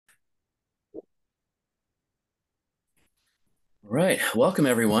Right. Welcome,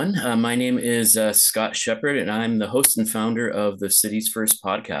 everyone. My name is Scott Shepard, and I'm the host and founder of the City's First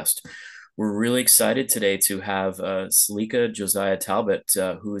podcast. We're really excited today to have Selika Josiah Talbott,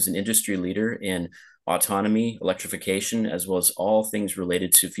 who is an industry leader in autonomy, electrification, as well as all things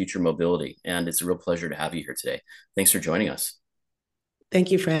related to future mobility. And it's a real pleasure to have you here today. Thanks for joining us. Thank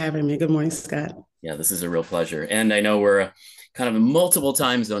you for having me. Good morning, Scott. Yeah, this is a real pleasure. And I know we're kind of in multiple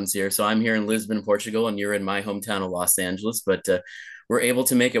time zones here. So I'm here in Lisbon, Portugal, and you're in my hometown of Los Angeles, but we're able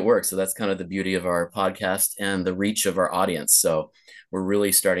to make it work. So that's kind of the beauty of our podcast and the reach of our audience. So we're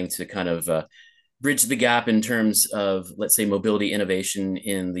really starting to kind of bridge the gap in terms of, let's say, mobility innovation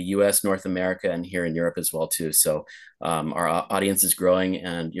in the US, North America, and here in Europe as well, too. So our audience is growing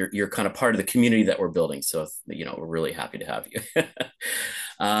and you're kind of part of the community that we're building. So, we're really happy to have you.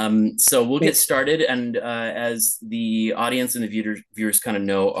 So we'll get started. And as the audience and the viewers kind of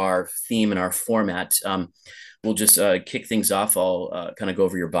know our theme and our format, we'll just kick things off. I'll kind of go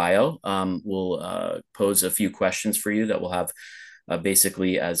over your bio. We'll pose a few questions for you that we'll have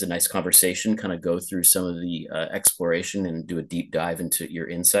basically as a nice conversation, kind of go through some of the exploration and do a deep dive into your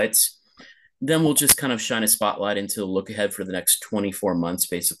insights. Then we'll just kind of shine a spotlight into the look ahead for the next 24 months,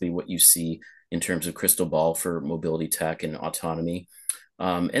 basically what you see in terms of crystal ball for mobility tech and autonomy.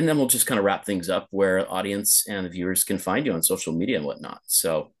 And then we'll just kind of wrap things up where audience and the viewers can find you on social media and whatnot.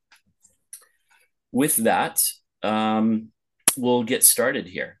 So with that, we'll get started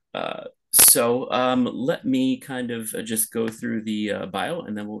here. Let me kind of just go through the bio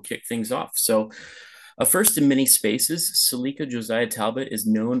and then we'll kick things off. First in many spaces, Selika Josiah Talbott is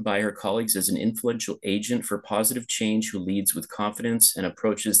known by her colleagues as an influential agent for positive change who leads with confidence and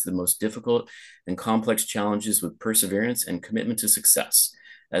approaches the most difficult and complex challenges with perseverance and commitment to success.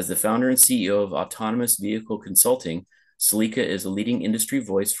 As the founder and CEO of Autonomous Vehicle Consulting, Selika is a leading industry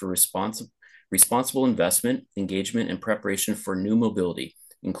voice for responsible investment, engagement, and preparation for new mobility,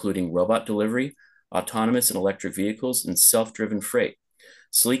 including robot delivery, autonomous and electric vehicles, and self-driven freight.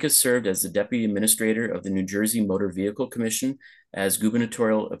 Selika served as the Deputy Administrator of the New Jersey Motor Vehicle Commission as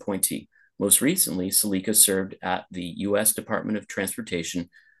gubernatorial appointee. Most recently, Selika served at the U.S. Department of Transportation,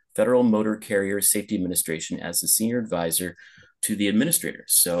 Federal Motor Carrier Safety Administration as the Senior Advisor to the Administrator.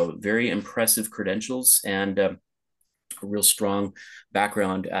 So very impressive credentials and a real strong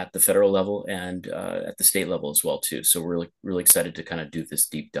background at the federal level and at the state level as well, too. So we're really, really excited to kind of do this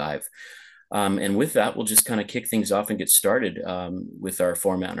deep dive. And with that, we'll just kind of kick things off and get started with our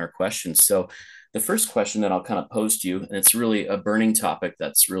format and our questions. So the first question that I'll kind of pose to you, and it's really a burning topic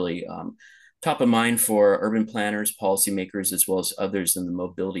that's really top of mind for urban planners, policymakers, as well as others in the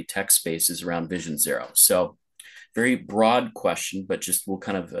mobility tech space is around Vision Zero. So very broad question, but just we'll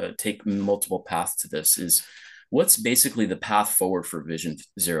kind of take multiple paths to this is what's basically the path forward for Vision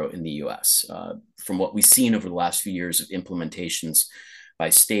Zero in the US? From what we've seen over the last few years of implementations by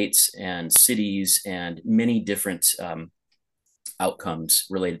states and cities and many different outcomes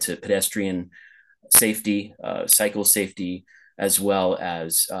related to pedestrian safety, cycle safety, as well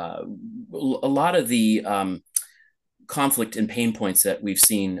as a lot of the conflict and pain points that we've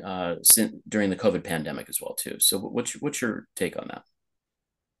seen during the COVID pandemic as well, too. So what's your take on that?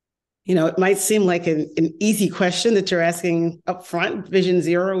 It might seem like an easy question that you're asking up front. Vision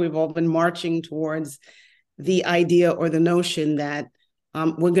Zero, we've all been marching towards the idea or the notion that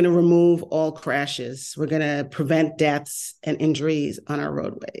we're going to remove all crashes. We're going to prevent deaths and injuries on our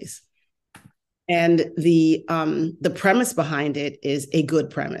roadways. And the premise behind it is a good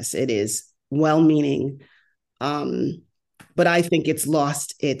premise. It is well-meaning, but I think it's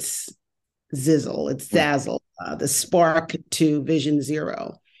lost its zizzle, its dazzle, the spark to Vision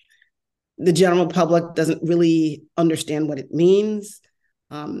Zero. The general public doesn't really understand what it means.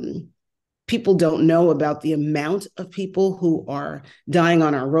 People don't know about the amount of people who are dying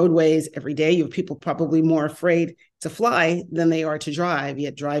on our roadways every day. You have people probably more afraid to fly than they are to drive,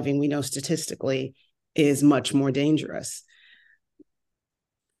 yet driving, we know statistically, is much more dangerous.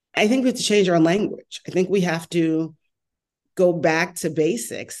 I think we have to change our language. I think we have to go back to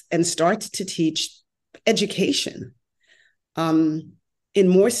basics and start to teach education. In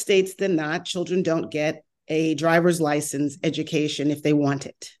more states than not, children don't get a driver's license education if they want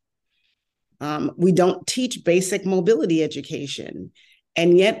it. We don't teach basic mobility education,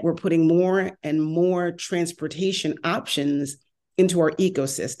 and yet we're putting more and more transportation options into our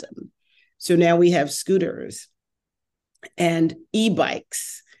ecosystem. So now we have scooters and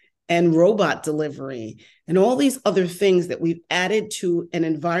e-bikes and robot delivery and all these other things that we've added to an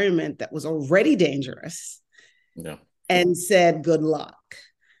environment that was already dangerous. Yeah. And said, good luck.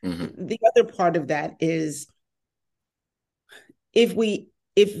 Mm-hmm. The other part of that is if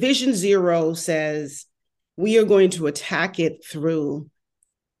Vision Zero says we are going to attack it through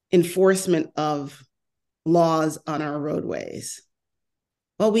enforcement of laws on our roadways.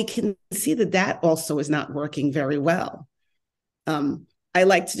 Well, we can see that that also is not working very well. I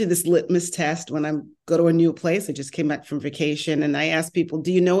like to do this litmus test when I go to a new place. I just came back from vacation, and I ask people,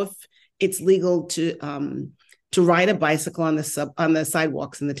 "Do you know if it's legal to ride a bicycle on the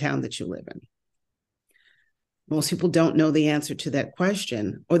sidewalks in the town that you live in?" Most people don't know the answer to that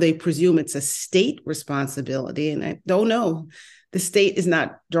question, or they presume it's a state responsibility. And I don't know. The state is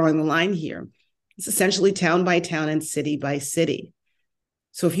not drawing the line here. It's essentially town by town and city by city.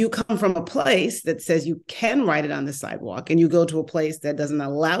 So if you come from a place that says you can ride it on the sidewalk and you go to a place that doesn't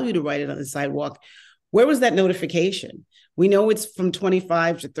allow you to ride it on the sidewalk, where was that notification? We know it's from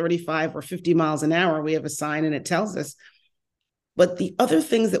 25 to 35 or 50 miles an hour. We have a sign and it tells us. But the other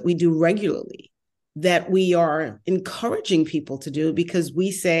things that we do regularly that we are encouraging people to do because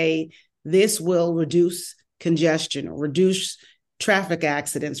we say this will reduce congestion or reduce traffic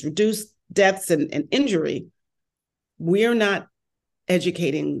accidents, reduce deaths and injury, we're not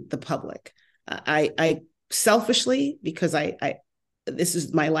educating the public. I selfishly, because I this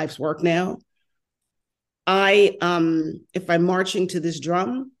is my life's work now. If I'm marching to this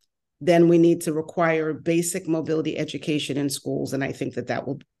drum, then we need to require basic mobility education in schools, and I think that that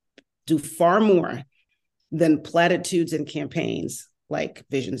will do far more than platitudes and campaigns like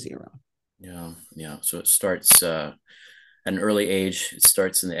Vision Zero. Yeah, yeah. So it starts at an early age. It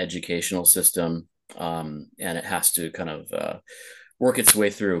starts in the educational system, and it has to kind of work its way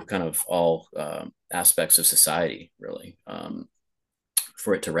through kind of all aspects of society, really,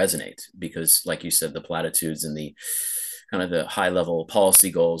 for it to resonate. Because, like you said, the platitudes and the kind of the high level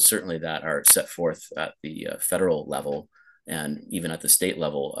policy goals, certainly that are set forth at the federal level and even at the state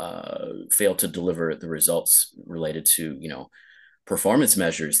level, fail to deliver the results related to, performance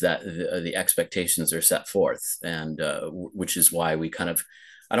measures that the expectations are set forth, and which is why we kind of,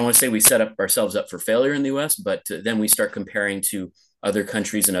 I don't want to say we set up ourselves up for failure in the US, but then we start comparing to other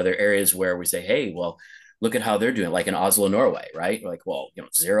countries and other areas where we say, hey, well, look at how they're doing, like in Oslo, Norway, right? Like, well,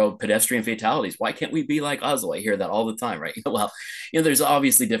 zero pedestrian fatalities. Why can't we be like Oslo? I hear that all the time, right? Well, there's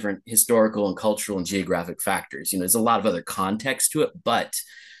obviously different historical and cultural and geographic factors. There's a lot of other context to it, but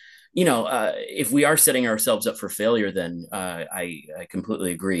if we are setting ourselves up for failure, then I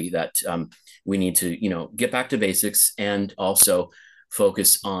completely agree that we need to, get back to basics and also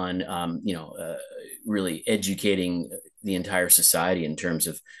focus on, really educating the entire society in terms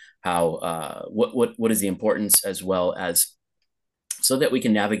of how what is the importance, as well as so that we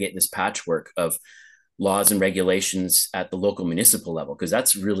can navigate this patchwork of laws and regulations at the local municipal level, because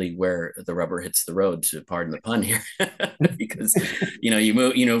that's really where the rubber hits the road, to pardon the pun here. Because you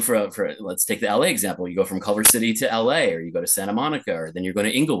move for let's take the LA example. You go from Culver City to LA, or you go to Santa Monica, or then you're going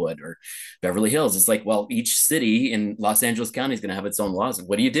to Inglewood or Beverly Hills. It's like, well, each city in Los Angeles County is going to have its own laws.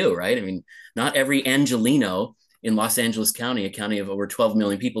 What do you do, right? I mean, not every Angelino in Los Angeles County, a county of over 12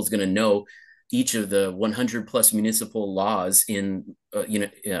 million people, is going to know each of the 100 plus municipal laws in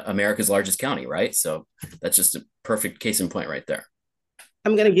America's largest county, right? So that's just a perfect case in point right there.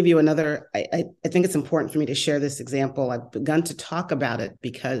 I'm going to give you another. I think it's important for me to share this example. I've begun to talk about it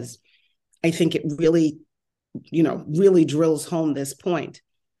because I think it really, really drills home this point.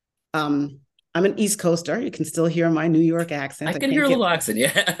 I'm an East Coaster. You can still hear my New York accent. I can hear a little accent,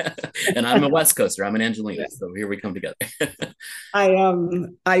 yeah. And I'm a West Coaster. I'm an Angelina, so here we come together.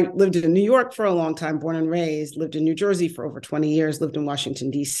 I lived in New York for a long time, born and raised, lived in New Jersey for over 20 years, lived in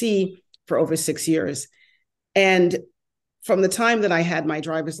Washington, D.C. for over 6 years. And from the time that I had my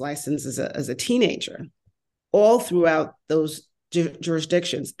driver's license as a teenager, all throughout those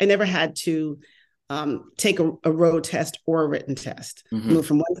jurisdictions, I never had to take a road test or a written test. Mm-hmm. Move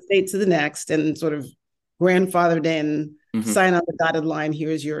from one state to the next and sort of grandfathered in, sign on the dotted line,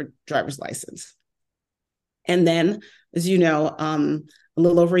 here's your driver's license. And then, as you know, a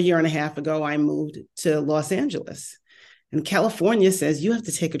little over a year and a half ago, I moved to Los Angeles. And California says you have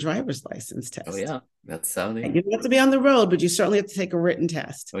to take a driver's license test. Oh, yeah. That's how they... You don't have to be on the road, but you certainly have to take a written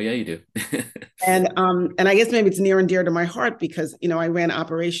test. Oh, yeah, you do. And I guess maybe it's near and dear to my heart because, I ran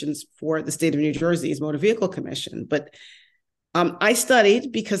operations for the state of New Jersey's Motor Vehicle Commission. But I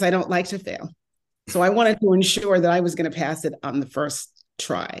studied because I don't like to fail. So I wanted to ensure that I was going to pass it on the first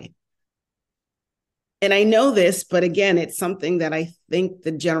try. And I know this, but again, it's something that I think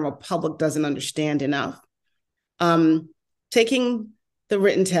the general public doesn't understand enough. Taking the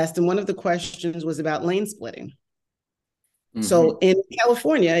written test, and one of the questions was about lane splitting. Mm-hmm. So in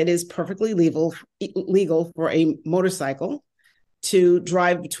California, it is perfectly legal for a motorcycle to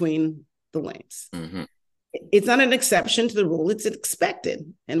drive between the lanes. Mm-hmm. It's not an exception to the rule, it's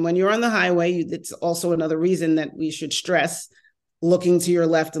expected. And when you're on the highway, it's also another reason that we should stress looking to your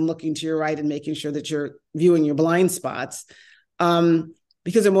left and looking to your right and making sure that you're viewing your blind spots.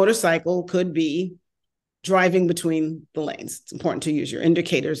 Because a motorcycle could be driving between the lanes. It's important to use your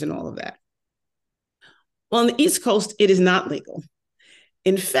indicators and all of that. Well, on the East Coast, it is not legal.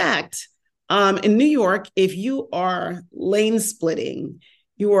 In fact, in New York, if you are lane splitting,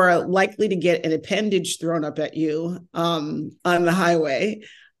 you are likely to get an appendage thrown up at you on the highway,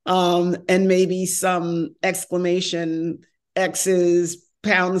 and maybe some exclamation X's,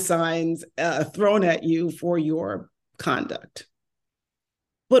 pound signs thrown at you for your conduct.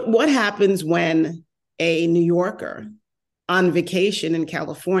 But what happens when a New Yorker on vacation in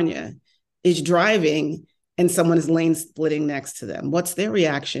California is driving and someone is lane splitting next to them? What's their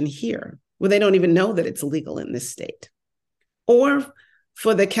reaction here? Well, they don't even know that it's illegal in this state. Or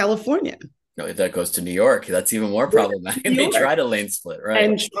for the Californian. No, if that goes to New York, that's even more problematic. They try to lane split, right?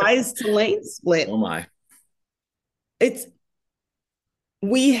 And tries to lane split. Oh my. It's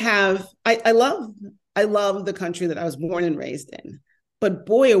we have I love the country that I was born and raised in. But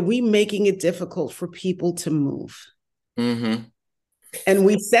boy, are we making it difficult for people to move. Mm-hmm. And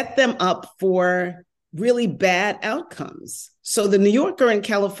we set them up for really bad outcomes. So the New Yorker in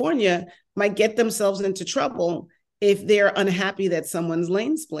California might get themselves into trouble if they're unhappy that someone's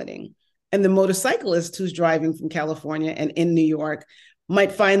lane splitting. And the motorcyclist who's driving from California and in New York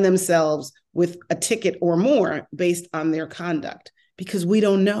might find themselves with a ticket or more based on their conduct, because we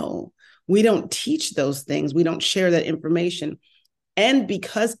don't know. We don't teach those things. We don't share that information. And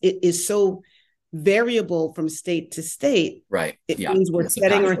because it is so variable from state to state, right? It means we're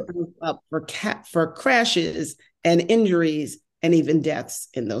setting ourselves up for crashes and injuries and even deaths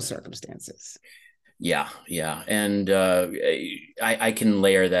in those circumstances. Yeah, yeah, and I can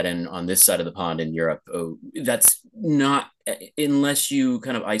layer that in on this side of the pond in Europe. Oh, that's not, unless you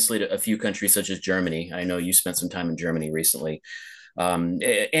kind of isolate a few countries such as Germany. I know you spent some time in Germany recently.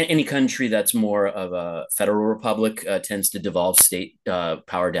 Any country that's more of a federal republic tends to devolve state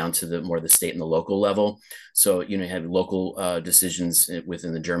power down to the state and the local level. So, you have local decisions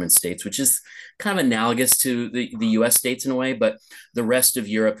within the German states, which is kind of analogous to the US states in a way, but the rest of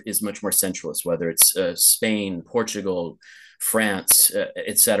Europe is much more centralist, whether it's Spain, Portugal, France,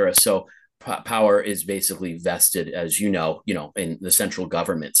 et cetera. So power is basically vested, as in the central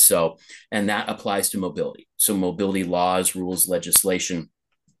government. So, and that applies to mobility. So mobility laws, rules, legislation,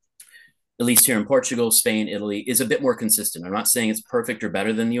 at least here in Portugal, Spain, Italy, is a bit more consistent. I'm not saying it's perfect or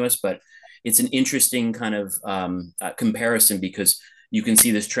better than the US, but it's an interesting kind of comparison, because you can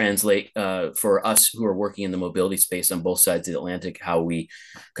see this translate for us who are working in the mobility space on both sides of the Atlantic, how we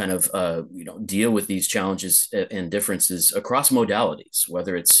kind of deal with these challenges and differences across modalities,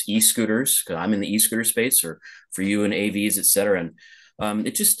 whether it's e-scooters, because I'm in the e-scooter space, or for you in AVs, et cetera. And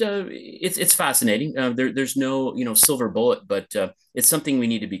it's fascinating. There's no silver bullet, but it's something we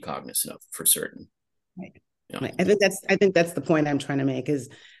need to be cognizant of for certain. Right. Right. I think that's the point I'm trying to make is.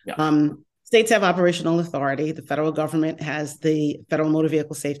 Yeah. States have operational authority. The federal government has the federal motor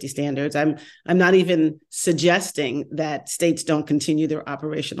vehicle safety standards. I'm not even suggesting that states don't continue their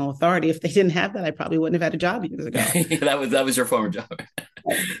operational authority. If they didn't have that, I probably wouldn't have had a job years ago. that was your former job.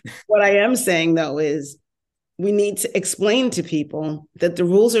 What I am saying, though, is we need to explain to people that the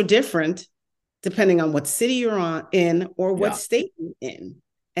rules are different depending on what city you're in or what state you're in,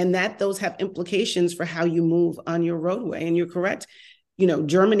 and that those have implications for how you move on your roadway. And you're correct.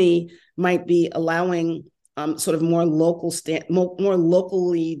 Germany might be allowing sort of more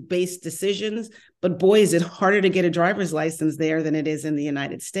locally based decisions, but boy, is it harder to get a driver's license there than it is in the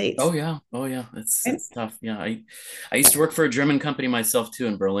United States. Oh yeah, it's tough. Yeah, I used to work for a German company myself too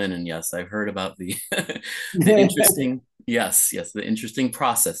in Berlin, and yes, I've heard about the the interesting the interesting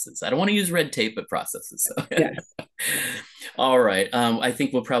processes. I don't want to use red tape, but processes. So. Yes. All right. I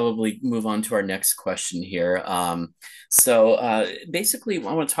think we'll probably move on to our next question here. Basically,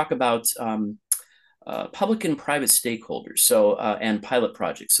 I want to talk about public and private stakeholders, and pilot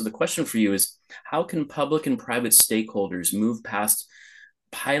projects. So the question for you is, how can public and private stakeholders move past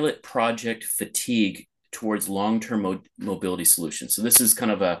pilot project fatigue towards long-term mobility solutions? So this is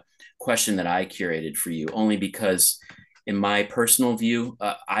kind of a question that I curated for you, only because in my personal view,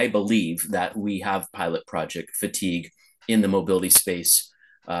 I believe that we have pilot project fatigue in the mobility space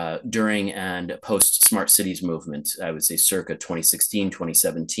during and post smart cities movement. I would say circa 2016,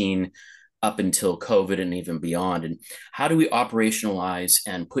 2017, up until COVID and even beyond. And how do we operationalize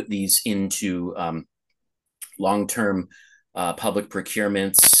and put these into long-term public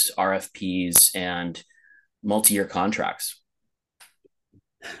procurements, RFPs, and multi-year contracts?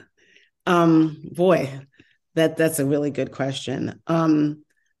 Boy, That's a really good question.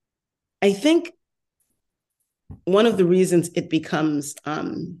 I think one of the reasons it becomes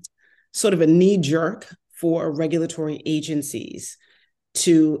sort of a knee jerk for regulatory agencies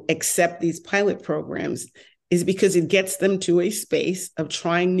to accept these pilot programs is because it gets them to a space of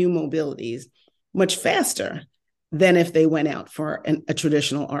trying new mobilities much faster than if they went out for a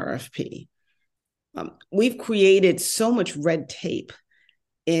traditional RFP. We've created so much red tape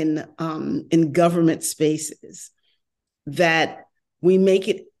in government spaces that we make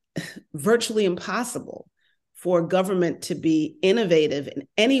it virtually impossible for government to be innovative in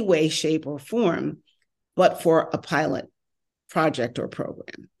any way, shape, or form, but for a pilot project or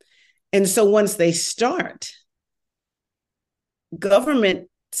program. And so once they start, government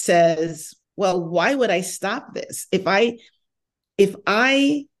says, well, why would I stop this? If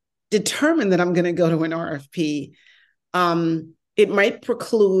I determine that I'm going to go to an RFP, it might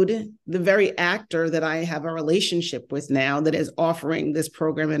preclude the very actor that I have a relationship with now that is offering this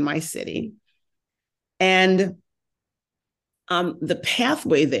program in my city. And the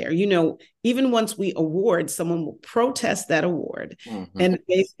pathway there, even once we award, someone will protest that award. Mm-hmm. And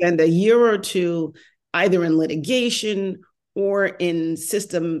they spend a year or two either in litigation or in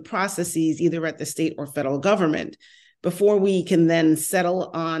system processes, either at the state or federal government, before we can then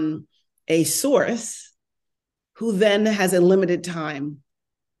settle on a source who then has a limited time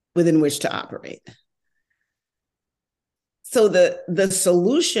within which to operate. So the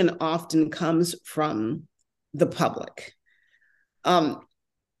solution often comes from the public.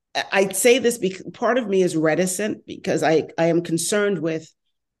 I'd say this because part of me is reticent because I am concerned with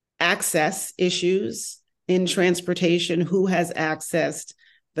access issues in transportation, who has accessed,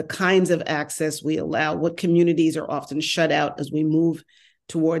 the kinds of access we allow, what communities are often shut out as we move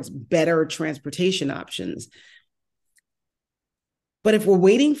towards better transportation options. But if we're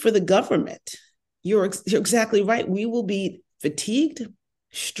waiting for the government, you're exactly right. We will be fatigued,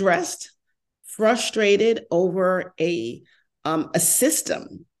 stressed, frustrated over a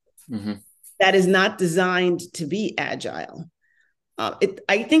system mm-hmm. that is not designed to be agile.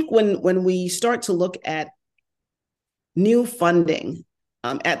 I think when we start to look at new funding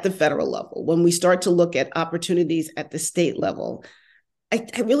at the federal level, when we start to look at opportunities at the state level, I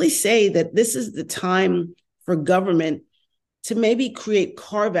really say that this is the time for government to maybe create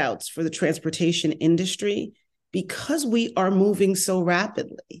carve-outs for the transportation industry because we are moving so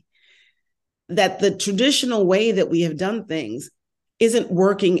rapidly that the traditional way that we have done things isn't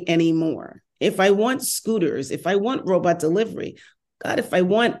working anymore. If I want scooters, if I want robot delivery, God, if I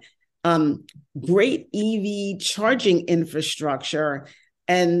want great EV charging infrastructure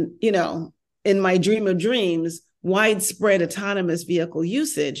and, in my dream of dreams, widespread autonomous vehicle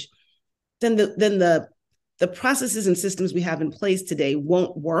usage, then the processes and systems we have in place today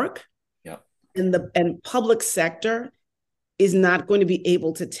won't work. Yeah. And public sector is not going to be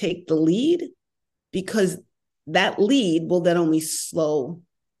able to take the lead because that lead will then only slow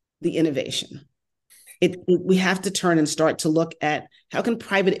the innovation. We have to turn and start to look at how can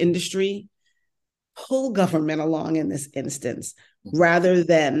private industry pull government along in this instance, rather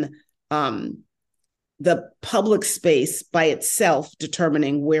than the public space by itself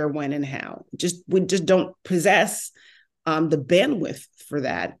determining where, when, and how. We just don't possess the bandwidth for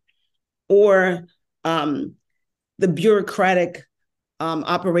that, or the bureaucratic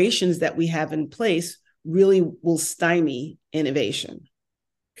operations that we have in place really will stymie innovation.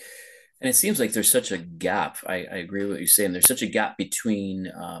 And it seems like there's such a gap. I agree with what you're saying. There's such a gap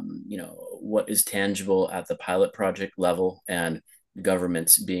between, what is tangible at the pilot project level and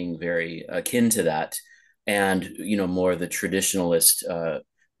governments being very akin to that, and, more the traditionalist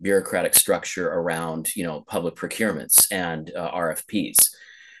bureaucratic structure around, public procurements and RFPs.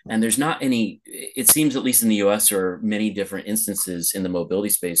 And there's not any, it seems, at least in the US or many different instances in the mobility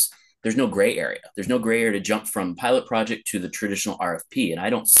space, there's no gray area. There's no gray area to jump from pilot project to the traditional RFP. And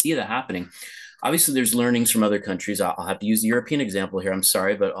I don't see that happening. Obviously, there's learnings from other countries. I'll have to use the European example here. I'm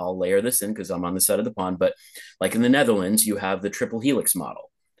sorry, but I'll layer this in because I'm on the side of the pond. But like in the Netherlands, you have the triple helix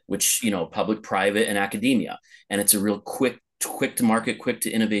model, which, public, private, and academia. And it's a real quick to market, quick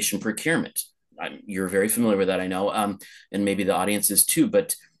to innovation procurement. You're very familiar with that, I know, and maybe the audience is too.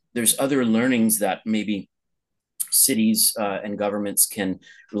 But there's other learnings that maybe cities and governments can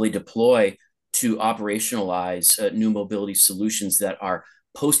really deploy to operationalize new mobility solutions that are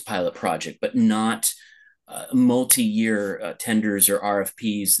post-pilot project, but not multi-year tenders or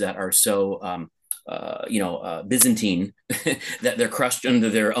RFPs that are so Byzantine that they're crushed under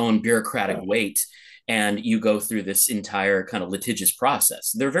their own bureaucratic weight, and you go through this entire kind of litigious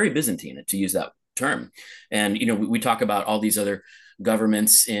process. They're very Byzantine, to use that term. And we talk about all these other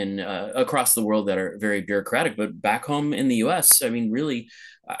governments in across the world that are very bureaucratic. But back home in the U.S., I mean, really,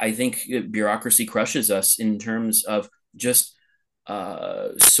 I think bureaucracy crushes us in terms of just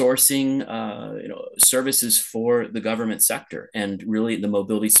sourcing services for the government sector, and really the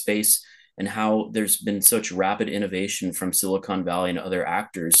mobility space, and how there's been such rapid innovation from Silicon Valley and other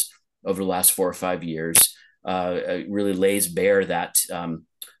actors over the last 4 or 5 years really lays bare that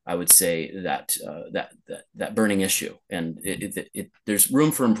I would say that burning issue, and there's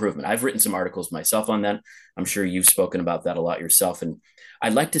room for improvement. I've written some articles myself on that. I'm sure you've spoken about that a lot yourself, and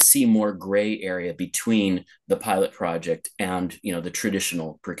I'd like to see more gray area between the pilot project and the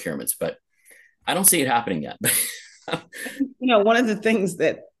traditional procurements, but I don't see it happening yet. One of the things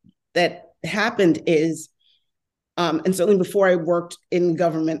that happened is, and certainly before I worked in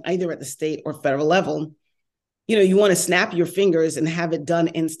government, either at the state or federal level, you want to snap your fingers and have it done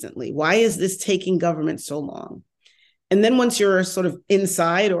instantly. Why is this taking government so long? And then once you're sort of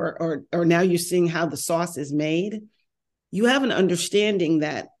inside, or now you're seeing how the sauce is made, you have an understanding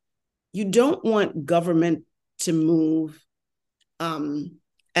that you don't want government to move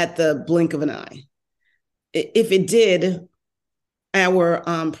at the blink of an eye. If it did,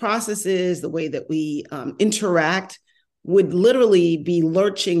 our processes, the way that we interact, would literally be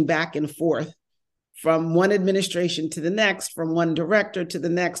lurching back and forth from one administration to the next, from one director to the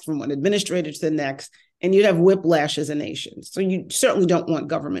next, from one administrator to the next, and you'd have whiplash as a nation. So you certainly don't want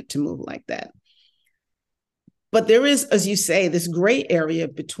government to move like that. But there is, as you say, this gray area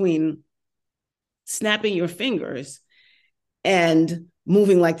between snapping your fingers and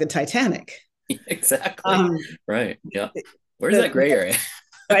moving like the Titanic. Exactly. Right. Yeah. Where's that gray area?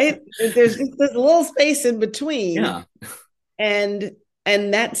 Right? There's a little space in between. Yeah. And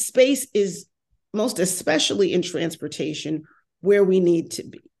that space is most especially in transportation where we need to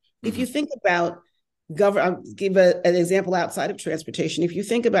be. Mm-hmm. If you think about I'll give an example outside of transportation. If you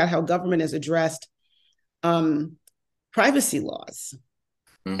think about how government has addressed privacy laws,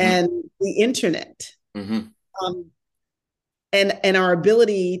 mm-hmm. and the internet, mm-hmm. And our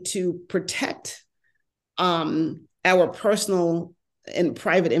ability to protect our personal and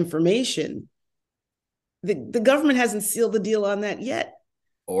private information, the government hasn't sealed the deal on that yet.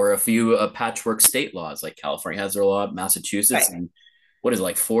 Or a few patchwork state laws, like California has their law, Massachusetts, right. And what is it,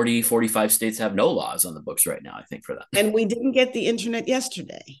 like 40, 45 states have no laws on the books right now, I think, for that. And we didn't get the internet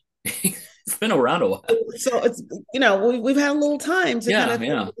yesterday. It's been around a while. So it's, we've had a little time to kind of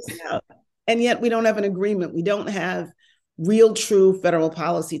figure this out. And yet we don't have an agreement. We don't have real, true federal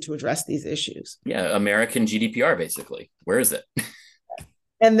policy to address these issues. Yeah, American GDPR, basically. Where is it?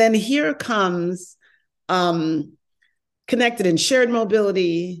 And then here comes connected and shared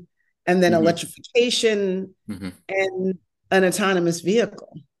mobility, and then mm-hmm. electrification, mm-hmm. and an autonomous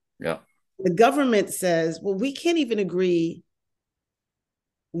vehicle. Yeah. The government says, well, we can't even agree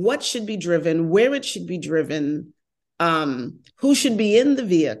what should be driven, where it should be driven, who should be in the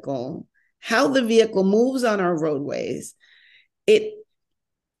vehicle, how the vehicle moves on our roadways. It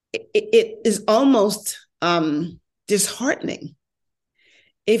is almost disheartening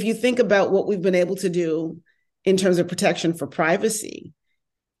if you think about what we've been able to do in terms of protection for privacy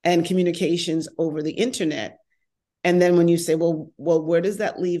and communications over the internet. And then when you say, well, where does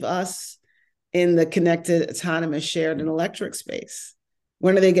that leave us in the connected, autonomous, shared, and electric space?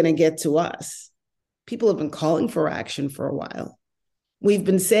 When are they going to get to us? People have been calling for action for a while. We've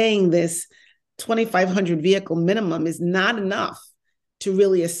been saying this 2,500 vehicle minimum is not enough to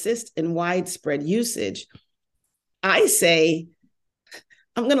really assist in widespread usage. I say,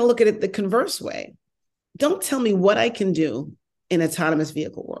 I'm going to look at it the converse way. Don't tell me what I can do in autonomous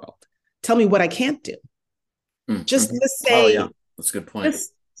vehicle world. Tell me what I can't do. Mm-hmm. Just say, oh, yeah. That's a good point.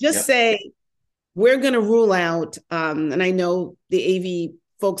 Just say, we're going to rule out, and I know the AV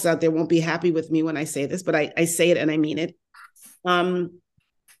folks out there won't be happy with me when I say this, but I say it and I mean it. I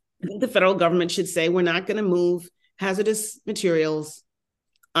think the federal government should say, we're not going to move hazardous materials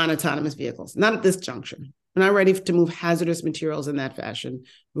on autonomous vehicles. Not at this juncture. We're not ready to move hazardous materials in that fashion.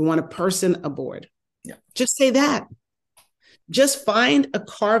 We want a person aboard. Yeah. Just say that. Just find a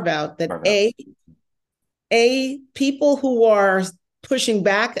carve out that people who are pushing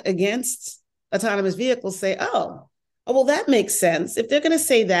back against autonomous vehicles say, oh, well, that makes sense. If they're going to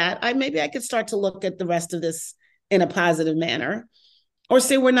say that, maybe I could start to look at the rest of this in a positive manner. Or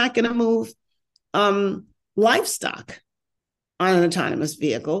say we're not going to move livestock on an autonomous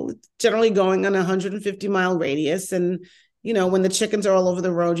vehicle. It's generally going on a 150-mile radius. And, when the chickens are all over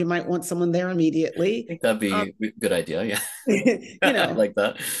the road, you might want someone there immediately. I think that'd be a good idea. Yeah. I like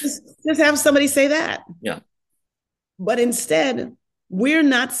that. Just have somebody say that. Yeah. But instead, we're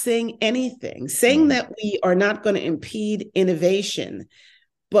not saying anything. Saying that we are not going to impede innovation,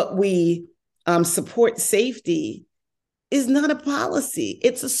 but we support safety is not a policy.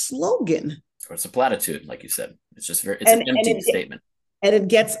 It's a slogan. Or it's a platitude, like you said. It's just it's an empty statement. And it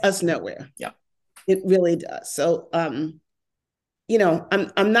gets us nowhere. Yeah. It really does. So, I'm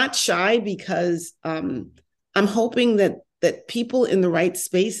not shy because I'm hoping that people in the right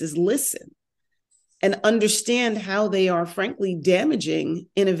spaces listen and understand how they are frankly damaging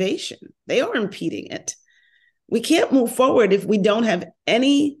innovation. They are impeding it. We can't move forward if we don't have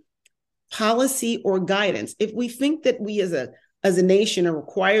any policy or guidance. If we think that we as a nation are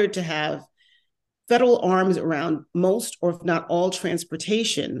required to have federal arms around most, or if not all,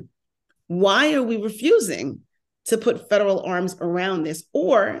 transportation, why are we refusing to put federal arms around this,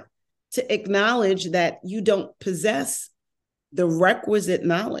 or to acknowledge that you don't possess the requisite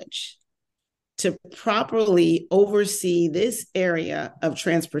knowledge to properly oversee this area of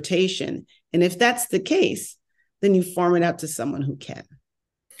transportation? And if that's the case, then you farm it out to someone who can.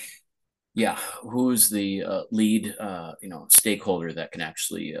 Yeah, who's the lead, stakeholder that can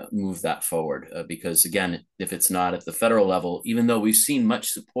actually move that forward? Because again, if it's not at the federal level, even though we've seen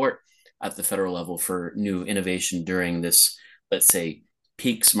much support at the federal level for new innovation during this, let's say,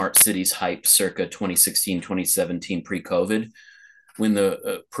 peak smart cities hype circa 2016, 2017, pre-COVID, when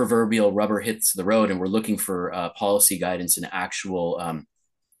the proverbial rubber hits the road and we're looking for policy guidance and actual,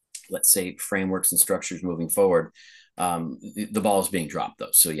 let's say, frameworks and structures moving forward, the ball is being dropped,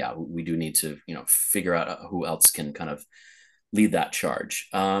 though. So yeah, we do need to, figure out who else can kind of lead that charge.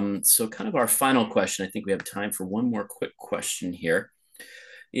 So kind of our final question, I think we have time for one more quick question here,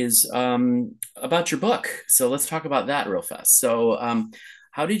 is about your book. So let's talk about that real fast. So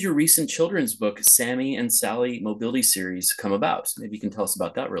how did your recent children's book, Sammy and Sally Mobility Series, come about? Maybe you can tell us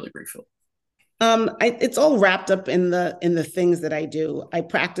about that really briefly. It's all wrapped up in the things that I do. I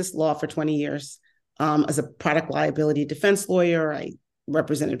practiced law for 20 years. As a product liability defense lawyer, I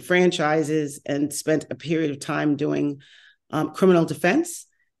represented franchises and spent a period of time doing criminal defense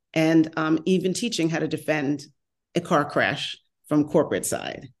and even teaching how to defend a car crash from corporate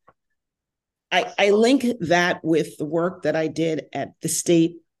side. I link that with the work that I did at the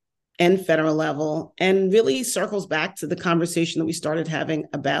state and federal level, and really circles back to the conversation that we started having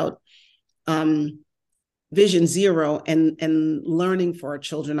about Vision Zero and learning for our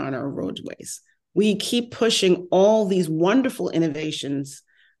children on our roadways. We keep pushing all these wonderful innovations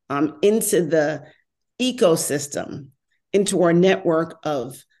into the ecosystem, into our network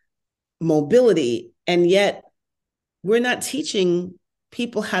of mobility, and yet we're not teaching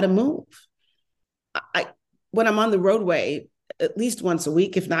people how to move. When I'm on the roadway, at least once a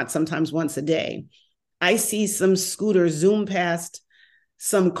week, if not sometimes once a day, I see some scooter zoom past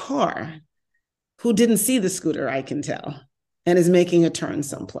some car who didn't see the scooter, I can tell, and is making a turn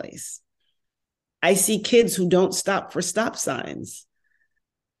someplace. I see kids who don't stop for stop signs.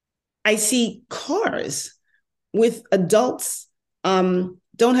 I see cars with adults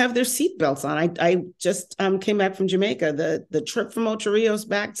don't have their seatbelts on. I just came back from Jamaica. The trip from Ocho Rios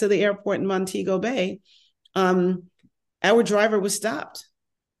back to the airport in Montego Bay, our driver was stopped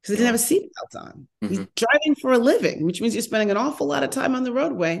because he didn't have a seatbelt on. Mm-hmm. He's driving for a living, which means you're spending an awful lot of time on the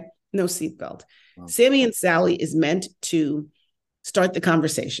roadway, no seatbelt. Wow. Sammy and Sally is meant to start the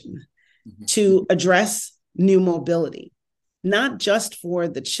conversation, mm-hmm. to address new mobility, not just for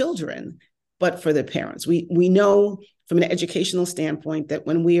the children, but for the parents. We know from an educational standpoint that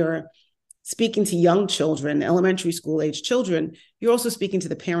when we are speaking to young children, elementary school age children, you're also speaking to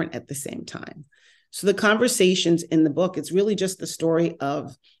the parent at the same time. So the conversations in the book, it's really just the story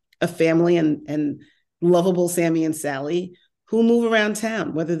of a family and lovable Sammy and Sally who move around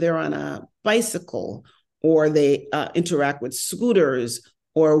town, whether they're on a bicycle or they interact with scooters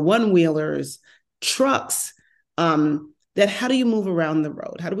or one-wheelers, trucks, that how do you move around the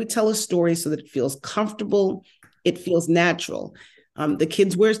road? How do we tell a story so that it feels comfortable, it feels natural? The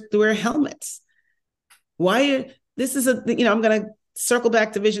kids wear helmets. I'm going to circle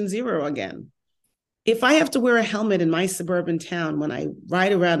back to Vision Zero again. If I have to wear a helmet in my suburban town when I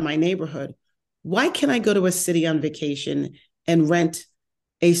ride around my neighborhood, why can't I go to a city on vacation and rent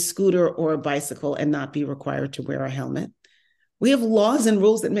a scooter or a bicycle and not be required to wear a helmet? We have laws and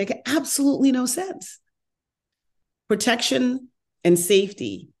rules that make absolutely no sense. Protection and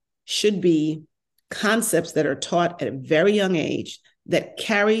safety should be concepts that are taught at a very young age that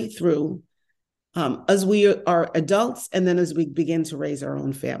carry through as we are adults and then as we begin to raise our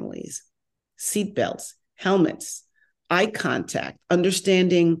own families. Seatbelts, helmets, eye contact,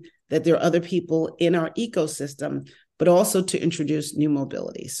 understanding that there are other people in our ecosystem, but also to introduce new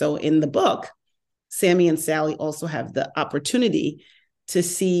mobility. So in the book, Sammy and Sally also have the opportunity to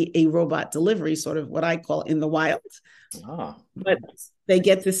see a robot delivery, sort of what I call in the wild. Oh, But nice. they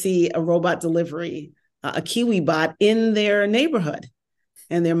get to see a robot delivery, a Kiwi bot in their neighborhood.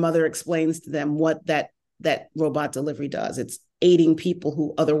 And their mother explains to them what that robot delivery does. It's aiding people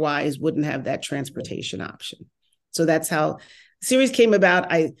who otherwise wouldn't have that transportation option. So that's how the series came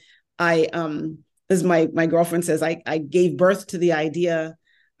about. As my girlfriend says, I gave birth to the idea.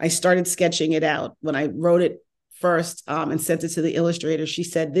 I started sketching it out. When I wrote it first and sent it to the illustrator, she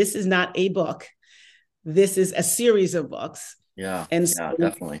said, "This is not a book. This is a series of books." Yeah, And yeah,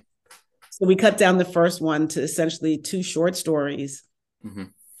 definitely. so we cut down the first one to essentially two short stories. Hmm.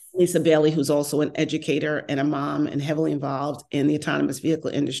 Lisa Bailey, who's also an educator and a mom and heavily involved in the autonomous vehicle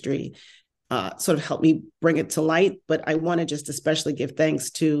industry, sort of helped me bring it to light. But I want to just especially give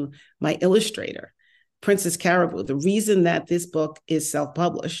thanks to my illustrator, Princess Caribou. The reason that this book is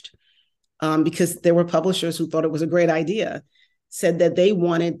self-published, because there were publishers who thought it was a great idea, said that they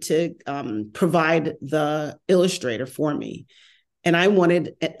wanted to provide the illustrator for me. And I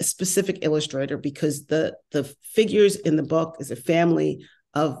wanted a specific illustrator because the figures in the book is a family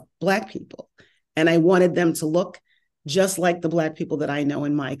of Black people. And I wanted them to look just like the Black people that I know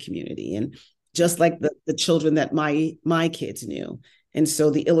in my community, and just like the children that my kids knew. And so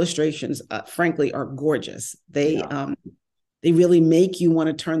the illustrations, frankly, are gorgeous. Yeah. They really make you want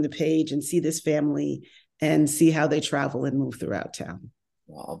to turn the page and see this family and see how they travel and move throughout town.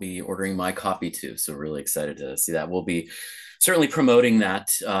 Well, I'll be ordering my copy too, so really excited to see that. We'll be certainly promoting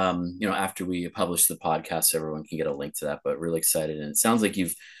that, after we publish the podcast, so everyone can get a link to that. But really excited, and it sounds like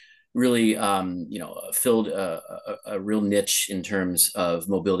you've really, filled a real niche in terms of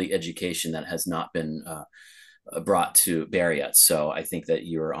mobility education that has not been brought to bear yet. So I think that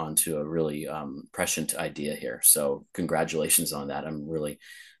you're onto a really prescient idea here. So congratulations on that. I'm really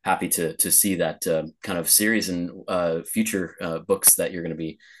happy to see that kind of series and future books that you're going to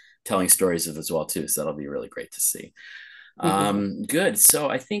be telling stories of as well too. So that'll be really great to see. Mm-hmm. Good. So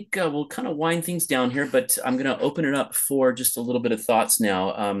I think we'll kind of wind things down here, but I'm going to open it up for just a little bit of thoughts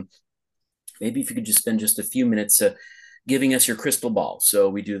now. Maybe if you could just spend just a few minutes giving us your crystal ball. So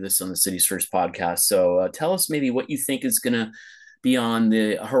we do this on the City's First podcast. So tell us maybe what you think is going to be on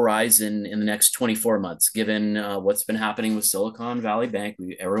the horizon in the next 24 months, given what's been happening with Silicon Valley Bank.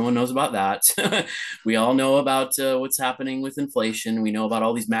 Everyone knows about that. We all know about what's happening with inflation. We know about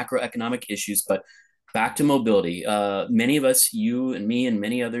all these macroeconomic issues, but back to mobility. Many of us, you and me and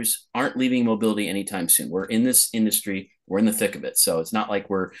many others, aren't leaving mobility anytime soon. We're in this industry. We're in the thick of it. So it's not like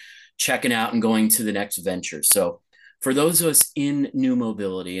we're checking out and going to the next venture. So for those of us in new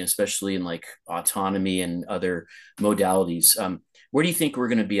mobility, especially in like autonomy and other modalities, where do you think we're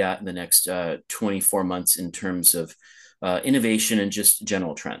going to be at in the next 24 months in terms of innovation and just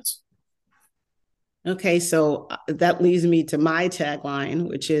general trends? Okay, so that leads me to my tagline,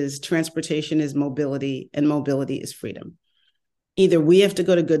 which is transportation is mobility and mobility is freedom. Either we have to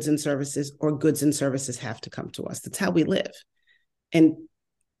go to goods and services or goods and services have to come to us. That's how we live. And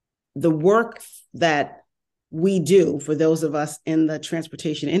the work that we do for those of us in the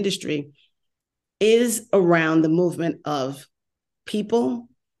transportation industry is around the movement of people,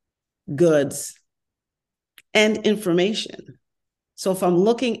 goods, and information. So if I'm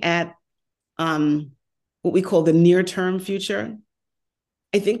looking at what we call the near-term future,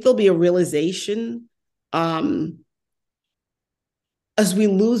 I think there'll be a realization as we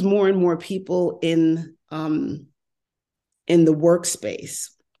lose more and more people in the workspace,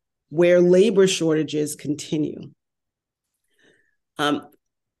 where labor shortages continue.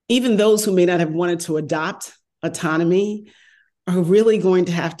 Even those who may not have wanted to adopt autonomy are really going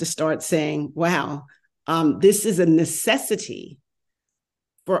to have to start saying, wow, this is a necessity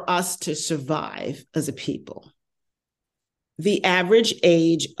for us to survive as a people. The average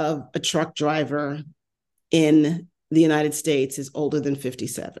age of a truck driver in the United States is older than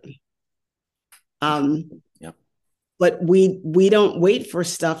 57. Yep. But we don't wait for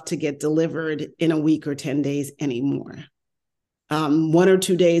stuff to get delivered in a week or 10 days anymore. 1 or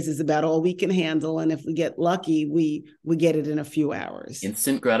 2 days is about all we can handle. And if we get lucky, we get it in a few hours.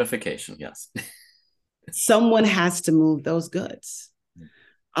 Instant gratification, yes. Someone has to move those goods.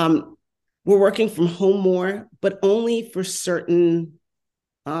 We're working from home more, but only for certain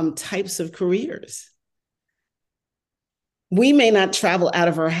types of careers. We may not travel out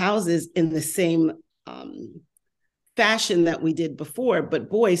of our houses in the same fashion that we did before, but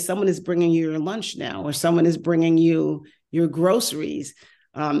boy, someone is bringing you your lunch now, or someone is bringing you your groceries.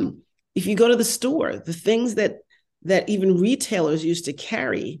 If you go to the store, the things that even retailers used to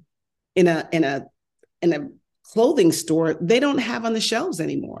carry in a clothing store, they don't have on the shelves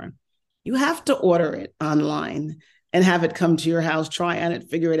anymore. You have to order it online. and have it come to your house, try on it,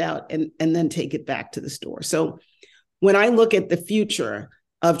 figure it out, and then take it back to the store. So when I look at the future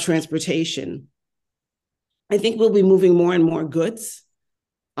of transportation, I think we'll be moving more and more goods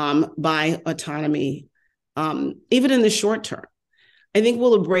by autonomy, even in the short term. I think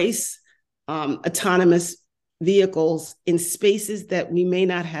we'll embrace autonomous vehicles in spaces that we may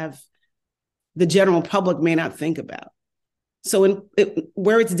not have, the general public may not think about. So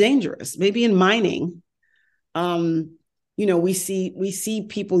where it's dangerous, maybe in mining, we see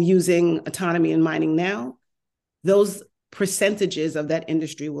people using autonomy in mining now. Those percentages of that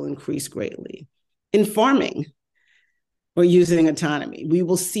industry will increase greatly. In farming, we're using autonomy. We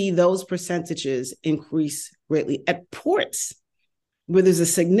will see those percentages increase greatly. At ports, where there's a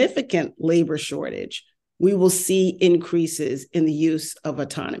significant labor shortage, we will see increases in the use of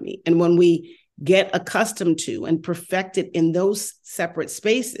autonomy. And when we get accustomed to and perfect it in those separate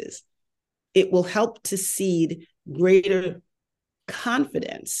spaces, it will help to seed greater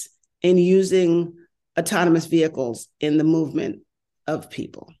confidence in using autonomous vehicles in the movement of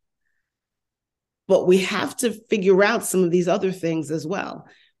people. But we have to figure out some of these other things as well.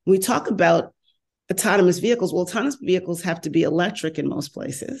 When we talk about autonomous vehicles, well, autonomous vehicles have to be electric in most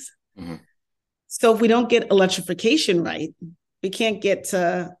places. Mm-hmm. So if we don't get electrification right, we can't get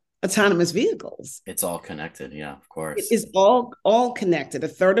to autonomous vehicles. It's all connected. Yeah, of course. It is all connected. A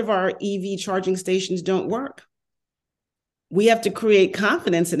third of our EV charging stations don't work. We have to create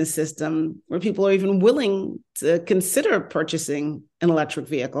confidence in a system where people are even willing to consider purchasing an electric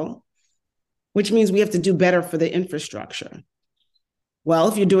vehicle, which means we have to do better for the infrastructure. Well,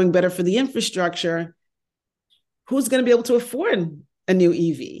 if you're doing better for the infrastructure, who's going to be able to afford a new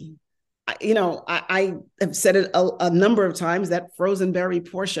EV? I have said it a number of times that Frozenberry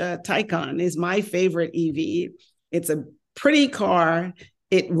Porsche Taycan is my favorite EV. It's a pretty car.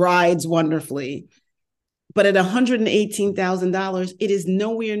 It rides wonderfully. But at $118,000, it is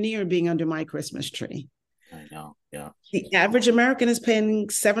nowhere near being under my Christmas tree. I know, yeah. The average American is paying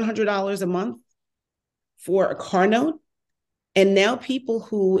 $700 a month for a car note. And now people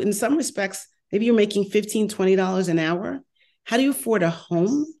who, in some respects, maybe you're making $15, $20 an hour. How do you afford a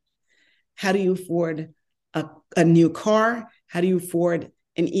home? How do you afford a new car? How do you afford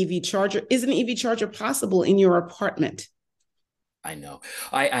an EV charger? Is an EV charger possible in your apartment? I know.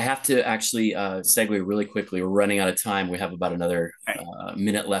 I have to actually segue really quickly. We're running out of time. We have about another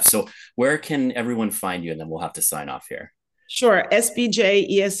minute left. So where can everyone find you? And then we'll have to sign off here. Sure.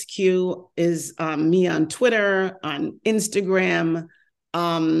 SBJESQ is me on Twitter, on Instagram,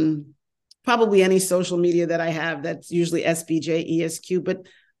 probably any social media that I have. That's usually SBJESQ. But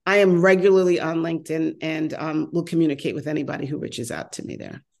I am regularly on LinkedIn and will communicate with anybody who reaches out to me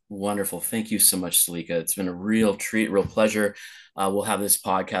there. Wonderful. Thank you so much, Selika. It's been a real treat, real pleasure. We'll have this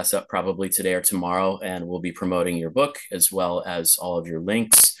podcast up probably today or tomorrow, and we'll be promoting your book as well as all of your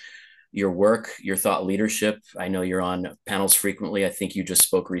links, your work, your thought leadership. I know you're on panels frequently. I think you just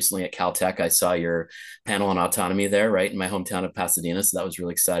spoke recently at Caltech. I saw your panel on autonomy there, right, in my hometown of Pasadena. So that was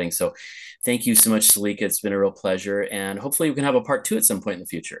really exciting. So thank you so much, Selika. It's been a real pleasure. And hopefully we can have a part 2 at some point in the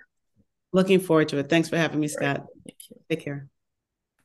future. Looking forward to it. Thanks for having me, Scott. Right. Thank you. Take care.